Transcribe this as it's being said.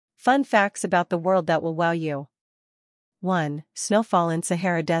Fun facts about the world that will wow you. 1. Snowfall in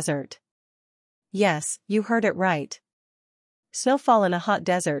Sahara Desert. Yes, you heard it right. Snowfall in a hot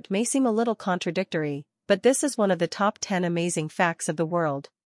desert may seem a little contradictory, but this is one of the top 10 amazing facts of the world.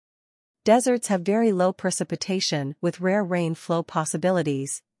 Deserts have very low precipitation with rare rain flow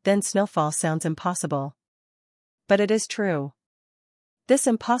possibilities, then snowfall sounds impossible. But it is true. This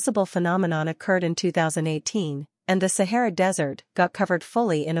impossible phenomenon occurred in 2018, and the Sahara Desert got covered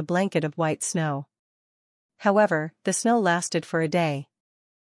fully in a blanket of white snow. However, the snow lasted for a day.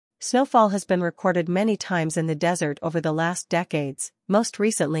 Snowfall has been recorded many times in the desert over the last decades, most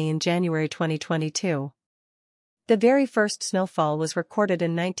recently in January 2022. The very first snowfall was recorded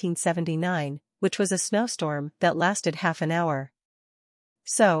in 1979, which was a snowstorm that lasted half an hour.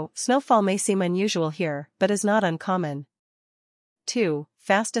 So, snowfall may seem unusual here, but is not uncommon. 2.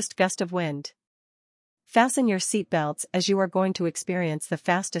 Fastest gust of wind. Fasten your seatbelts as you are going to experience the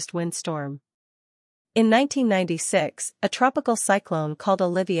fastest windstorm. In 1996, a tropical cyclone called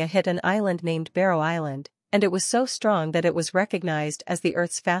Olivia hit an island named Barrow Island, and it was so strong that it was recognized as the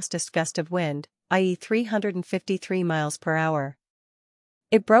Earth's fastest gust of wind, i.e. 353 miles per hour.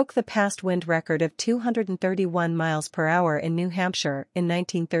 It broke the past wind record of 231 miles per hour in New Hampshire in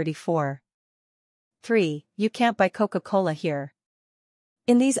 1934. 3. You can't buy Coca-Cola here.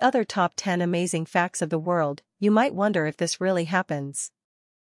 In these other top 10 amazing facts of the world, you might wonder if this really happens.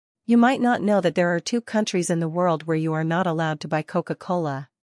 You might not know that there are 2 countries in the world where you are not allowed to buy Coca-Cola.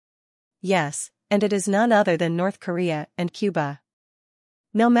 Yes, and it is none other than North Korea and Cuba.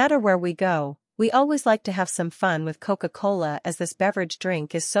 No matter where we go, we always like to have some fun with Coca-Cola, as this beverage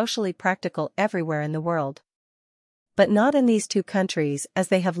drink is socially practical everywhere in the world. But not in these 2 countries, as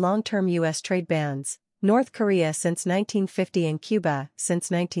they have long-term U.S. trade bans, North Korea since 1950 and Cuba since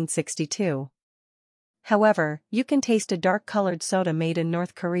 1962. However, you can taste a dark-colored soda made in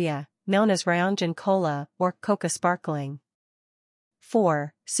North Korea, known as Ryongjin Cola or Coca Sparkling.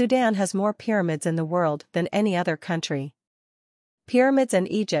 4. Sudan has more pyramids in the world than any other country. Pyramids and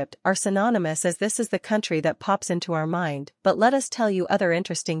Egypt are synonymous, as this is the country that pops into our mind, but let us tell you other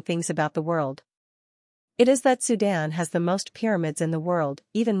interesting things about the world. It is that Sudan has the most pyramids in the world,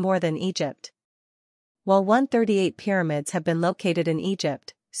 even more than Egypt. While 138 pyramids have been located in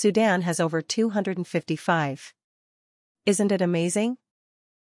Egypt, Sudan has over 255. Isn't it amazing?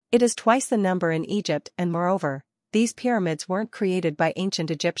 It is twice the number in Egypt, and moreover, these pyramids weren't created by ancient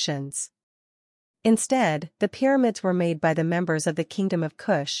Egyptians. Instead, the pyramids were made by the members of the Kingdom of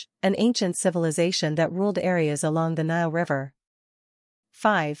Kush, an ancient civilization that ruled areas along the Nile River.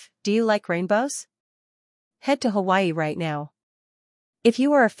 5. Do you like rainbows? Head to Hawaii right now. If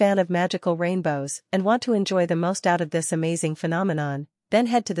you are a fan of magical rainbows and want to enjoy the most out of this amazing phenomenon, then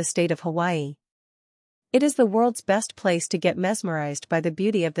head to the state of Hawaii. It is the world's best place to get mesmerized by the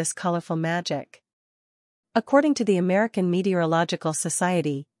beauty of this colorful magic. According to the American Meteorological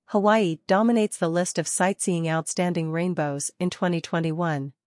Society, Hawaii dominates the list of sightseeing outstanding rainbows in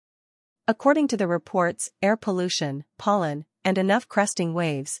 2021. According to the reports, air pollution, pollen, and enough cresting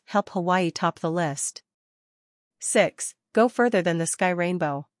waves help Hawaii top the list. 6. Go further than the sky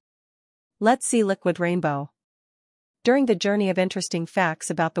rainbow. Let's see liquid rainbow. During the journey of interesting facts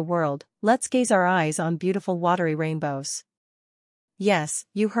about the world, let's gaze our eyes on beautiful watery rainbows. Yes,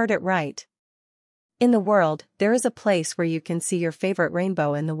 you heard it right. In the world, there is a place where you can see your favorite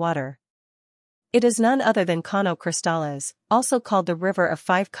rainbow in the water. It is none other than Cano Cristales, also called the River of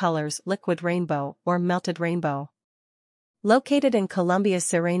 5 Colors liquid rainbow or melted rainbow. Located in Colombia's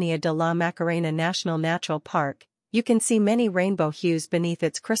Serranía de la Macarena National Natural Park, you can see many rainbow hues beneath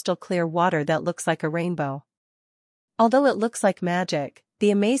its crystal clear water that looks like a rainbow. Although it looks like magic,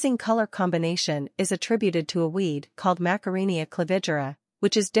 the amazing color combination is attributed to a weed called Macarenia clavigera,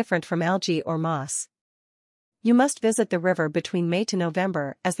 which is different from algae or moss. You must visit the river between May to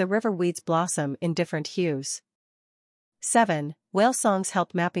November as the river weeds blossom in different hues. 7. Whale songs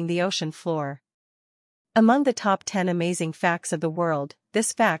help mapping the ocean floor. Among the top 10 amazing facts of the world,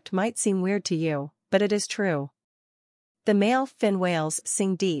 this fact might seem weird to you, but it is true. The male fin whales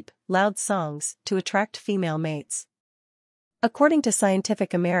sing deep, loud songs to attract female mates. According to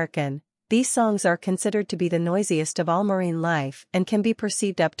Scientific American, these songs are considered to be the noisiest of all marine life and can be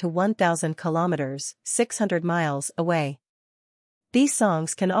perceived up to 1,000 kilometers, 600 miles away. These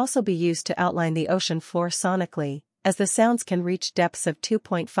songs can also be used to outline the ocean floor sonically, as the sounds can reach depths of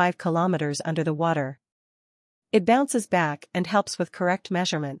 2.5 kilometers under the water. It bounces back and helps with correct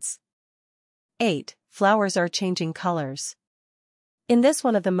measurements. 8. Flowers are changing colors. In this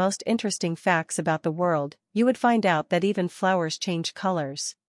one of the most interesting facts about the world, you would find out that even flowers change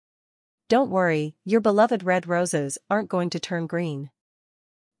colors. Don't worry, your beloved red roses aren't going to turn green.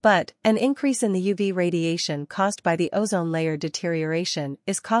 But, an increase in the UV radiation caused by the ozone layer deterioration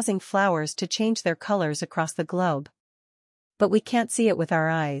is causing flowers to change their colors across the globe. But we can't see it with our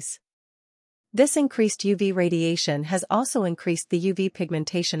eyes. This increased UV radiation has also increased the UV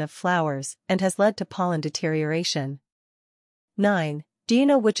pigmentation of flowers and has led to pollen deterioration. 9. Do you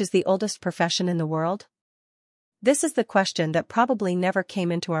know which is the oldest profession in the world? This is the question that probably never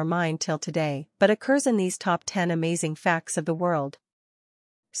came into our mind till today, but occurs in these top 10 amazing facts of the world.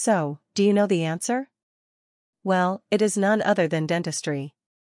 So, do you know the answer? Well, it is none other than dentistry.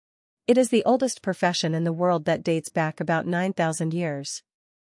 It is the oldest profession in the world that dates back about 9,000 years.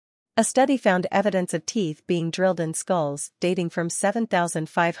 A study found evidence of teeth being drilled in skulls dating from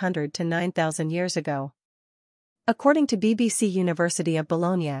 7,500 to 9,000 years ago. According to BBC University of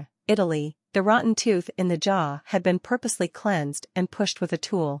Bologna, Italy, the rotten tooth in the jaw had been purposely cleansed and pushed with a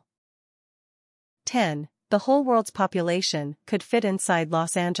tool. 10. The whole world's population could fit inside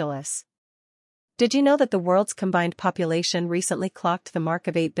Los Angeles. Did you know that the world's combined population recently clocked the mark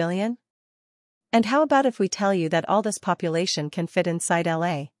of 8 billion? And how about if we tell you that all this population can fit inside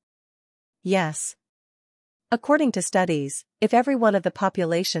LA? Yes. According to studies, if every one of the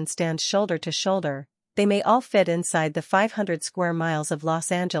population stands shoulder to shoulder, they may all fit inside the 500 square miles of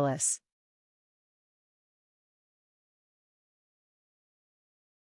Los Angeles.